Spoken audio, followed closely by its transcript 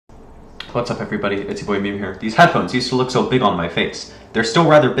What's up, everybody? It's your boy Meme here. These headphones used to look so big on my face. They're still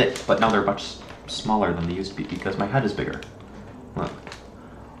rather big, but now they're much smaller than they used to be because my head is bigger. Look.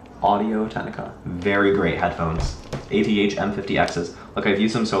 Audio Technica. Very great headphones. ATH M50Xs. Look, I've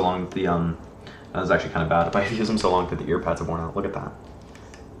used them so long that the, that was actually kind of bad, but I've used them so long that the ear pads have worn out. Look at that.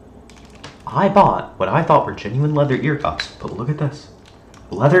 I bought what I thought were genuine leather ear cuffs, but look at this.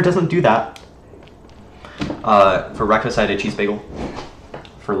 Leather doesn't do that. For breakfast, I had a cheese bagel.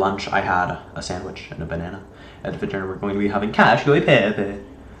 For lunch, I had a sandwich and a banana. And for dinner, we're going to be having cashew pepe.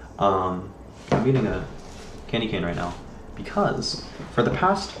 I'm eating a candy cane right now because for the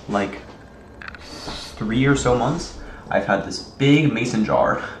past, like, 3 or so months, I've had this big mason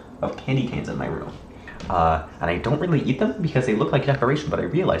jar of candy canes in my room. And I don't really eat them because they look like decoration, but I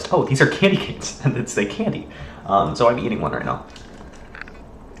realized, oh, these are candy canes, and it's like candy. So I'm eating one right now.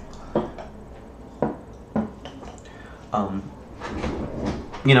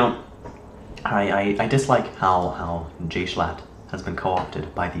 You know, I dislike how Jay Schlatt has been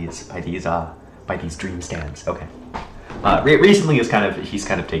co-opted by these dream stands. Okay. Recently he's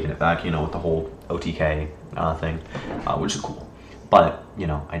kind of taken it back, you know, with the whole OTK thing, which is cool. But, you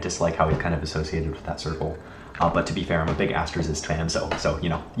know, I dislike how he's kind of associated with that circle. But to be fair, I'm a big Asterisk fan, so you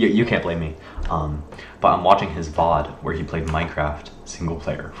know, you can't blame me. But I'm watching his VOD where he played Minecraft single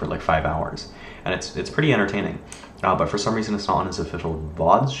player for like 5 hours, and it's pretty entertaining. But for some reason, it's not on his official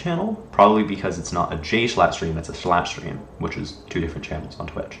VODs channel. Probably because it's not a Jay Schlatt stream; it's a Schlatt stream, which is 2 different channels on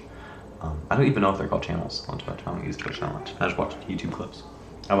Twitch. I don't even know if they're called channels on Twitch. I don't use Twitch that much. I just watch YouTube clips.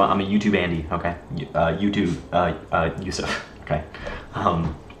 I'm a YouTube Andy, okay? YouTube Yusuf, okay?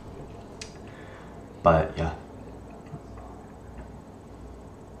 But yeah.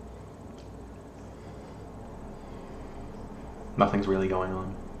 Nothing's really going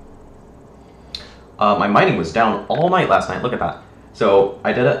on. My mining was down all night last night. Look at that. So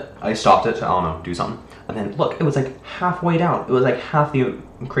I did it. I stopped it to, I don't know, do something. And then look, it was like halfway down. It was like half the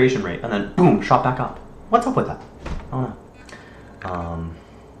creation rate. And then boom, shot back up. What's up with that? I don't know.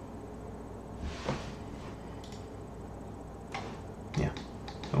 Yeah.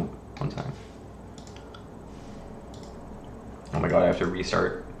 Oh, one second. Oh my god, I have to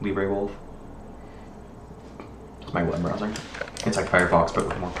restart LibreWolf. It's my web browser. It's like Firefox, but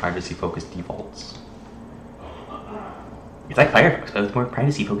with more privacy-focused defaults. It's like Firefox, but with more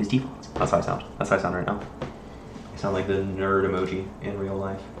privacy-focused defaults. That's how I sound. That's how I sound right now. I sound like the nerd emoji in real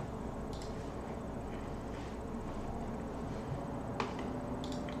life.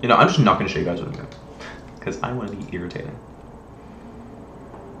 You know, I'm just not going to show you guys what I'm doing, because I want to be irritating.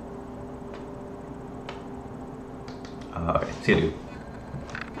 Okay, see you, dude.